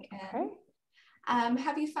coming in. Okay.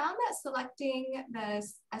 Have you found that selecting a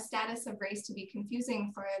status of race to be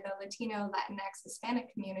confusing for the Latino, Latinx,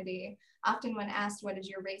 Hispanic community? Often when asked, what is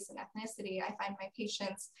your race and ethnicity, I find my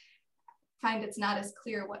patients find it's not as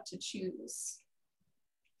clear what to choose.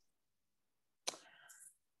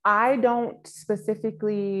 I don't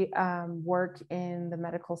specifically work in the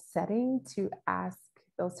medical setting to ask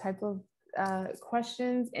those type of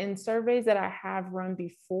questions. In surveys that I have run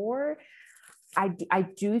before, I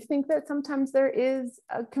do think that sometimes there is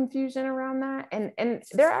a confusion around that. And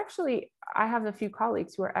they're actually, I have a few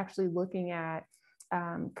colleagues who are actually looking at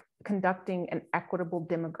conducting an equitable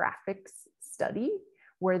demographics study,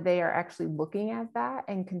 where they are actually looking at that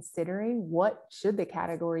and considering what should the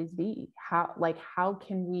categories be? How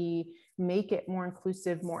can we make it more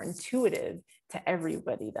inclusive, more intuitive to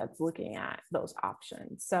everybody that's looking at those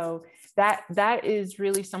options? So that is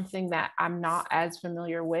really something that I'm not as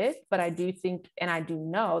familiar with, but I do think, and I do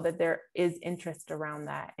know that there is interest around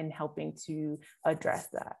that and helping to address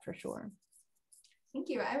that for sure. Thank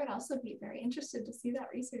you. I would also be very interested to see that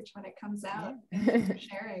research when it comes out. Thank you for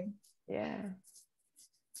sharing. Yeah.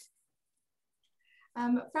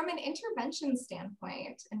 From an intervention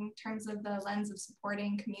standpoint, in terms of the lens of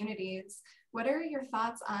supporting communities, what are your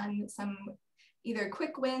thoughts on some either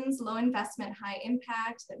quick wins, low investment, high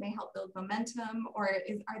impact that may help build momentum, or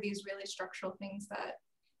are these really structural things that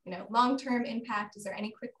long-term impact? Is there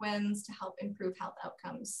any quick wins to help improve health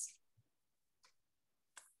outcomes?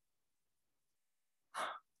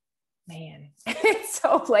 Man, it's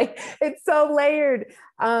so layered.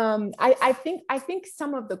 I think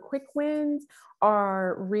some of the quick wins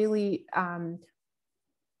are really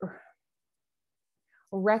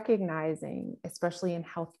recognizing, especially in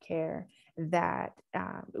healthcare, that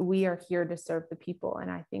we are here to serve the people.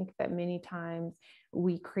 And I think that many times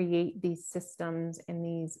we create these systems and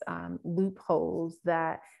these loopholes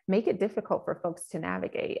that make it difficult for folks to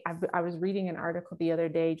navigate. I was reading an article the other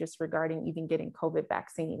day just regarding even getting COVID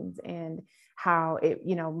vaccines and how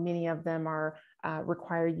many of them are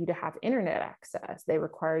require you to have internet access. They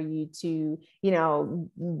require you to,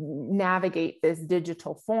 navigate this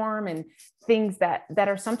digital form and things that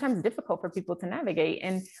are sometimes difficult for people to navigate.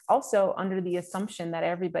 And also under the assumption that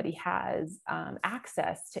everybody has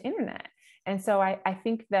access to internet. And so I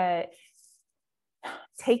think that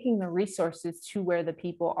taking the resources to where the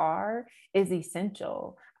people are is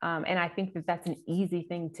essential. And I think that that's an easy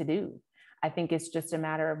thing to do. I think it's just a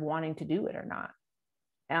matter of wanting to do it or not.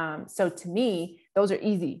 So to me, those are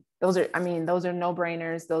easy. Those are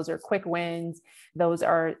no-brainers. Those are quick wins. Those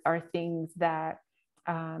are things that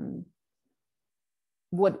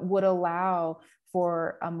would allow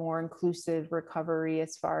for a more inclusive recovery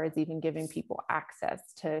as far as even giving people access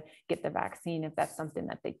to get the vaccine if that's something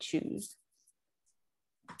that they choose.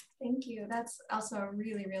 Thank you. That's also a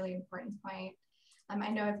really, really important point. I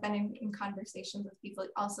know I've been in conversations with people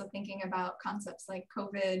also thinking about concepts like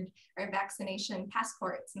COVID or vaccination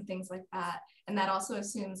passports and things like that. And that also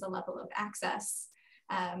assumes a level of access.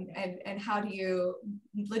 And how do you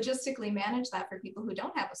logistically manage that for people who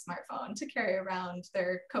don't have a smartphone to carry around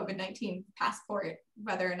their COVID-19 passport,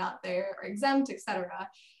 whether or not they're exempt, et cetera.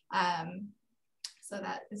 So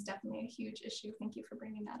that is definitely a huge issue. Thank you for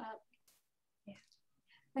bringing that up.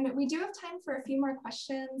 And we do have time for a few more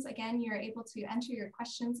questions. Again, you're able to enter your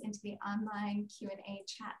questions into the online Q&A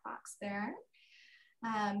chat box there.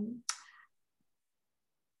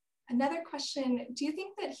 Another question, do you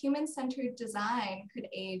think that human-centered design could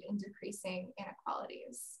aid in decreasing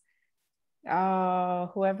inequalities? Oh,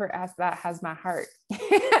 whoever asked that has my heart.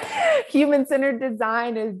 Human-centered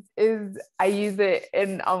design is I use it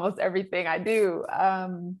in almost everything I do.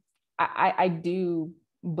 I do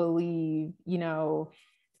believe,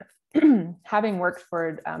 having worked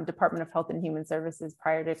for Department of Health and Human Services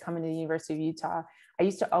prior to coming to the University of Utah, I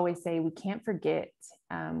used to always say, we can't forget,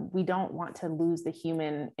 we don't want to lose the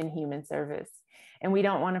human in human service. And we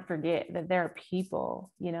don't want to forget that there are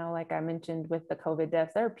people, like I mentioned with the COVID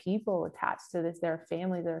deaths, there are people attached to this, there are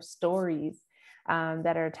families, there are stories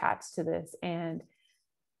that are attached to this. And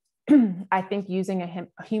I think using a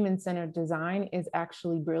human-centered design is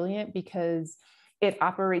actually brilliant because it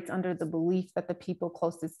operates under the belief that the people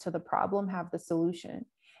closest to the problem have the solution.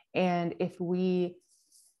 And if we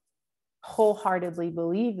wholeheartedly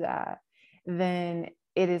believe that, then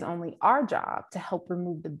it is only our job to help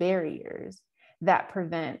remove the barriers that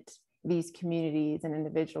prevent these communities and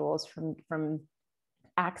individuals from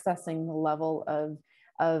accessing the level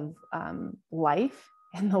of life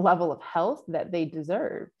and the level of health that they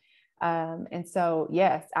deserve. And so,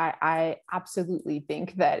 yes, I absolutely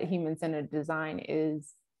think that human-centered design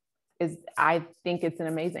is I think it's an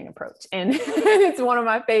amazing approach, and it's one of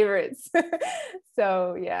my favorites.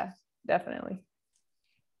 So yeah, definitely.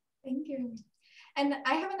 Thank you. And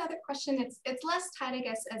I have another question. It's less tied, I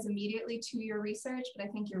guess, as immediately to your research, but I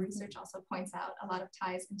think your research also points out a lot of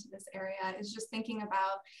ties into this area. Is just thinking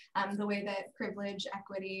about the way that privilege,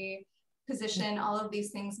 equity, position, all of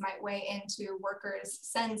these things might weigh into workers'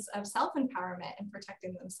 sense of self-empowerment and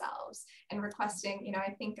protecting themselves and requesting,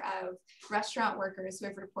 I think of restaurant workers who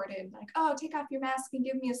have reported like, oh, take off your mask and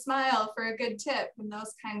give me a smile for a good tip, and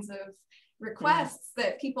those kinds of requests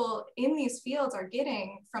that people in these fields are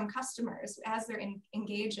getting from customers as they're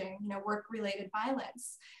engaging, work-related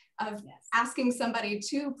violence, of asking somebody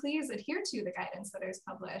to please adhere to the guidance that is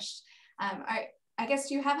published. I guess,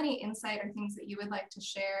 do you have any insight or things that you would like to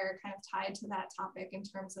share kind of tied to that topic in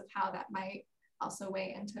terms of how that might also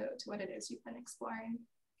weigh into what it is you've been exploring?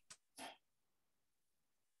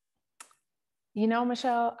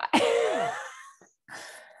 Michelle,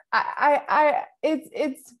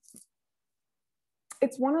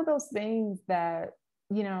 it's one of those things that,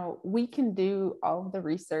 we can do all of the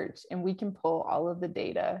research and we can pull all of the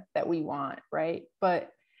data that we want, right?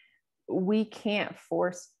 But we can't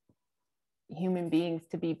force human beings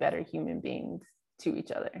to be better human beings to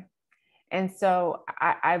each other. And so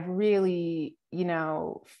I really,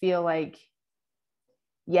 feel like,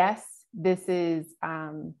 yes, this is,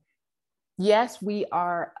 yes, we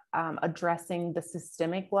are addressing the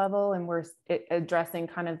systemic level, and we're addressing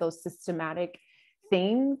kind of those systematic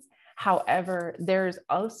things. However, there's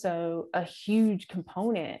also a huge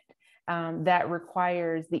component that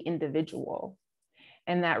requires the individual,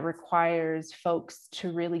 and that requires folks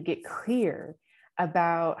to really get clear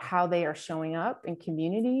about how they are showing up in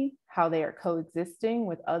community, how they are coexisting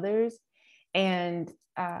with others, and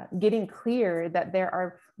getting clear that there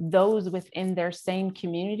are those within their same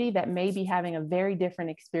community that may be having a very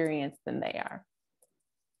different experience than they are.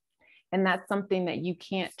 And that's something that you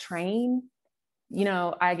can't train. You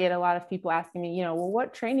know, I get a lot of people asking me, you know, well,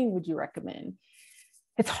 what training would you recommend?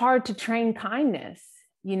 It's hard to train kindness.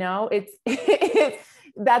 You know,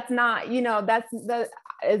 that's not, you know,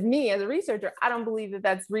 as me as a researcher, I don't believe that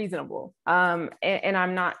that's reasonable. And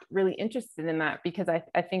I'm not really interested in that, because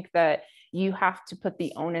I think that you have to put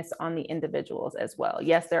the onus on the individuals as well.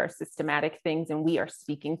 Yes, there are systematic things, and we are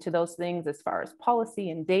speaking to those things as far as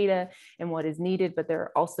policy and data and what is needed, but there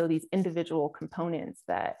are also these individual components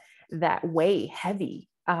that weigh heavy,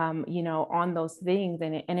 you know, on those things.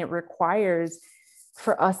 And it requires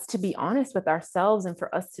for us to be honest with ourselves, and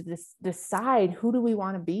for us to decide who do we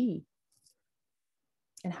want to be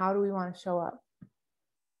and how do we want to show up.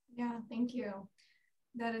 Yeah, thank you.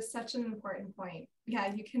 That is such an important point.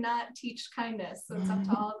 Yeah, you cannot teach kindness, so it's up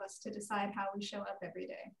to all of us to decide how we show up every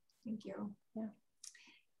day. Thank you. Yeah.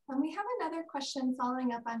 We have another question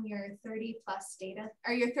following up on your 30 plus data,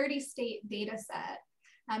 or your 30 state data set.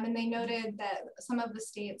 And they noted that some of the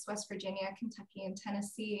states, West Virginia, Kentucky, and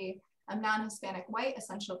Tennessee, non-Hispanic white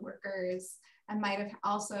essential workers might have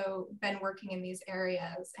also been working in these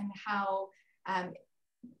areas, and how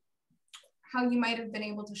you might have been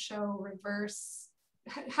able to show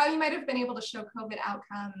COVID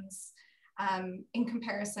outcomes in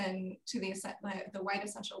comparison to the white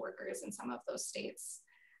essential workers in some of those states.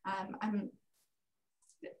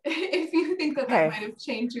 If you think that might have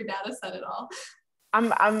changed your data set at all.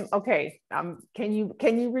 I'm okay. Can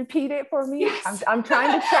you repeat it for me? Yes. I'm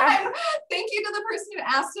trying to track. Thank you to the person who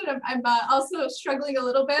asked it. I'm also struggling a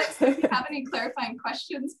little bit. So if you have any clarifying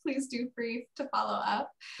questions, please do free to follow up.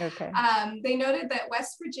 Okay. They noted that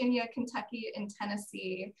West Virginia, Kentucky, and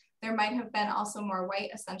Tennessee, there might have been also more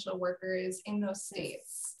white essential workers in those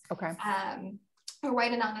states. Okay. Or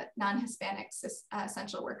white and non-Hispanic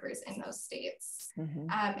essential workers in those states. Mm-hmm.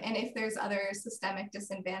 And if there's other systemic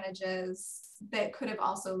disadvantages that could have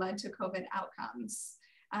also led to COVID outcomes,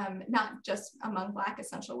 not just among Black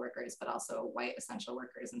essential workers, but also white essential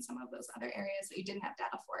workers in some of those other areas that you didn't have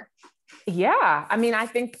data for. Yeah, I mean, I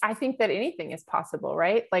think that anything is possible,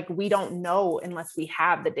 right? Like, we don't know unless we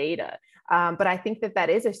have the data. But I think that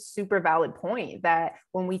is a super valid point, that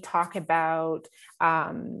when we talk about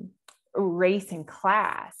race and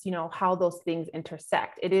class, you know, how those things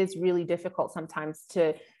intersect, it is really difficult sometimes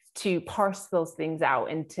to parse those things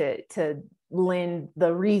out and to lend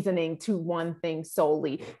the reasoning to one thing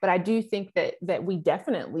solely. But I do think that we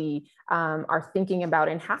definitely are thinking about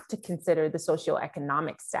and have to consider the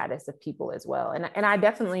socioeconomic status of people as well. And I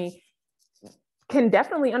can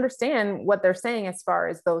definitely understand what they're saying as far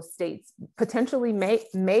as those states potentially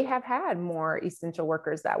may have had more essential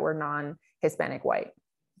workers that were non-Hispanic white.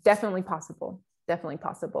 Definitely possible.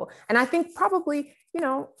 And I think probably, you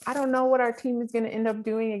know, I don't know what our team is going to end up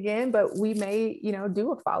doing again, but we may, you know,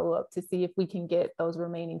 do a follow-up to see if we can get those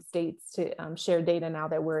remaining states to share data now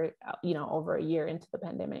that we're, you know, over a year into the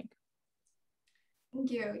pandemic. Thank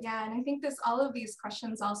you. Yeah, and I think all of these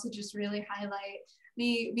questions also just really highlight,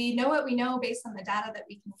 we know what we know based on the data that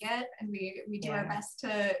we can get, and we do our best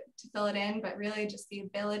to fill it in, but really just the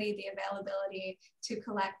availability to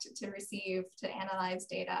collect, to receive, to analyze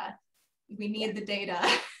data. We need the data.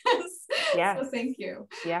 Yes. So thank you.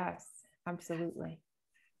 Yes, absolutely.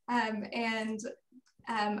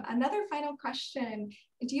 Another final question,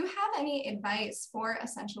 do you have any advice for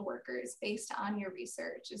essential workers based on your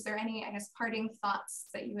research? Is there any, I guess, parting thoughts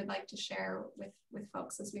that you would like to share with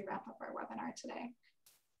folks as we wrap up our webinar today?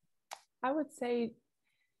 I would say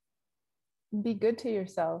be good to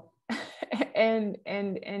yourself and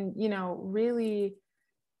you know, really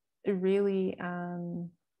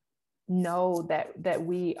know that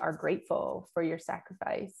we are grateful for your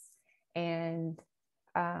sacrifice, and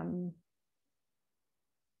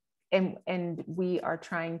we are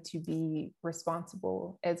trying to be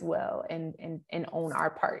responsible as well, and own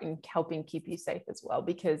our part in helping keep you safe as well,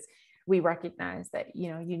 because we recognize that,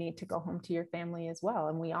 you know, you need to go home to your family as well,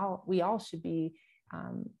 and we all should be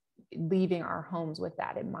leaving our homes with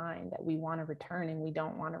that in mind, that we want to return, and we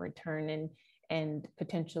don't want to return and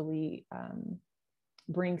potentially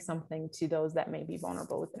bring something to those that may be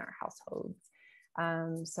vulnerable within our households.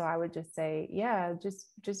 So I would just say, yeah,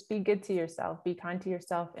 just be good to yourself, be kind to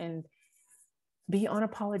yourself, and be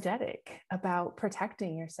unapologetic about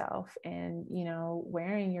protecting yourself and,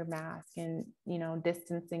 wearing your mask and,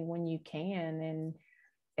 distancing when you can. And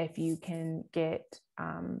if you can get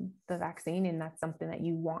the vaccine and that's something that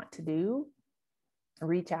you want to do,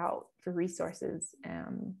 reach out for resources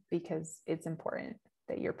because it's important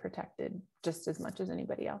that you're protected just as much as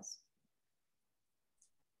anybody else.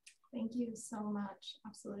 Thank you so much.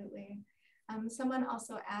 Absolutely. Someone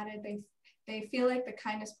also added they feel like the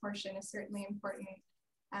kindness portion is certainly important.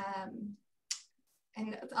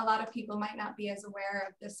 And a lot of people might not be as aware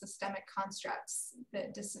of the systemic constructs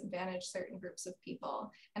that disadvantage certain groups of people.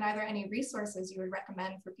 And are there any resources you would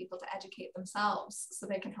recommend for people to educate themselves so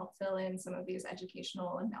they can help fill in some of these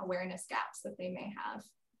educational and awareness gaps that they may have?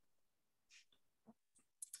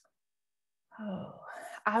 Oh,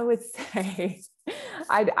 I would say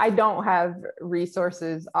I don't have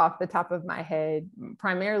resources off the top of my head,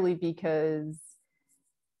 primarily because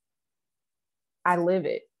I live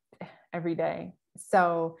it every day.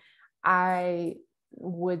 So I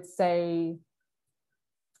would say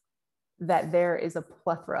that there is a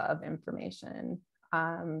plethora of information,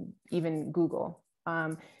 even Google.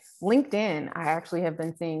 LinkedIn, I actually have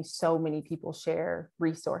been seeing so many people share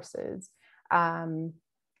resources. And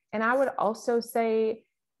I would also say,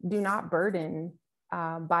 do not burden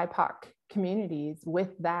BIPOC communities with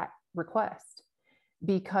that request,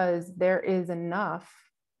 because there is enough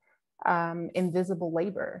invisible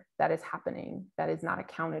labor that is happening, that is not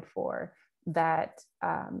accounted for, that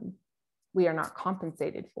we are not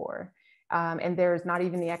compensated for. And there's not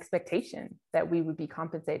even the expectation that we would be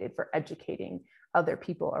compensated for educating other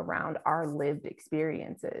people around our lived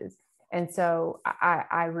experiences. And so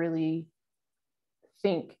I really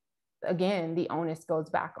think, again, the onus goes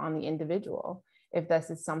back on the individual. If this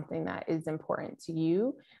is something that is important to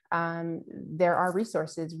you, there are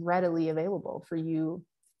resources readily available for you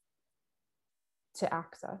to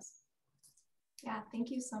access. Yeah,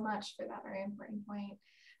 thank you so much for that very important point.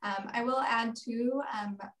 I will add too,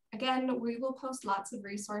 again, we will post lots of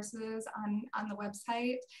resources on the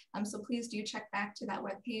website. So please do check back to that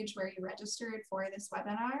webpage where you registered for this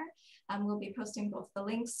webinar. We'll be posting both the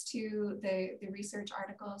links to the research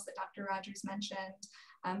articles that Dr. Rogers mentioned.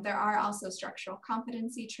 There are also structural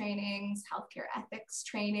competency trainings, healthcare ethics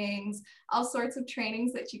trainings, all sorts of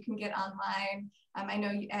trainings that you can get online. I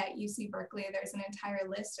know at UC Berkeley, there's an entire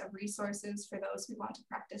list of resources for those who want to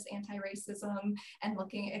practice anti-racism and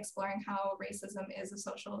exploring how racism is a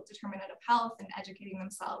social determinant of health and educating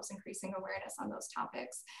themselves, increasing awareness on those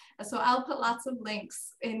topics. So I'll put lots of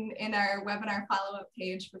links in our webinar follow-up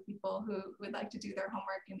page for people who would like to do their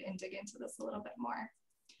homework and dig into this a little bit more.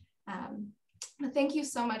 Thank you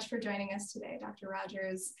so much for joining us today, Dr.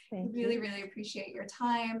 Rogers. Thank We really, you. really appreciate your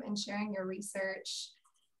time and sharing your research.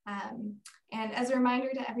 And as a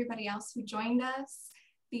reminder to everybody else who joined us,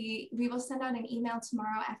 we will send out an email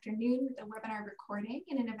tomorrow afternoon with a webinar recording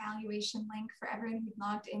and an evaluation link for everyone who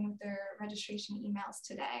logged in with their registration emails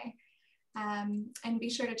today. And be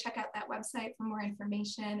sure to check out that website for more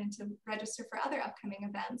information and to register for other upcoming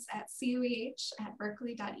events at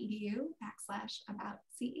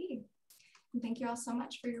coeh@berkeley.edu/aboutce. And thank you all so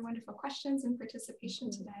much for your wonderful questions and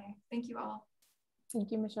participation today. Thank you all.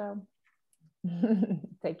 Thank you, Michelle.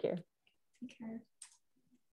 Take care. Take care.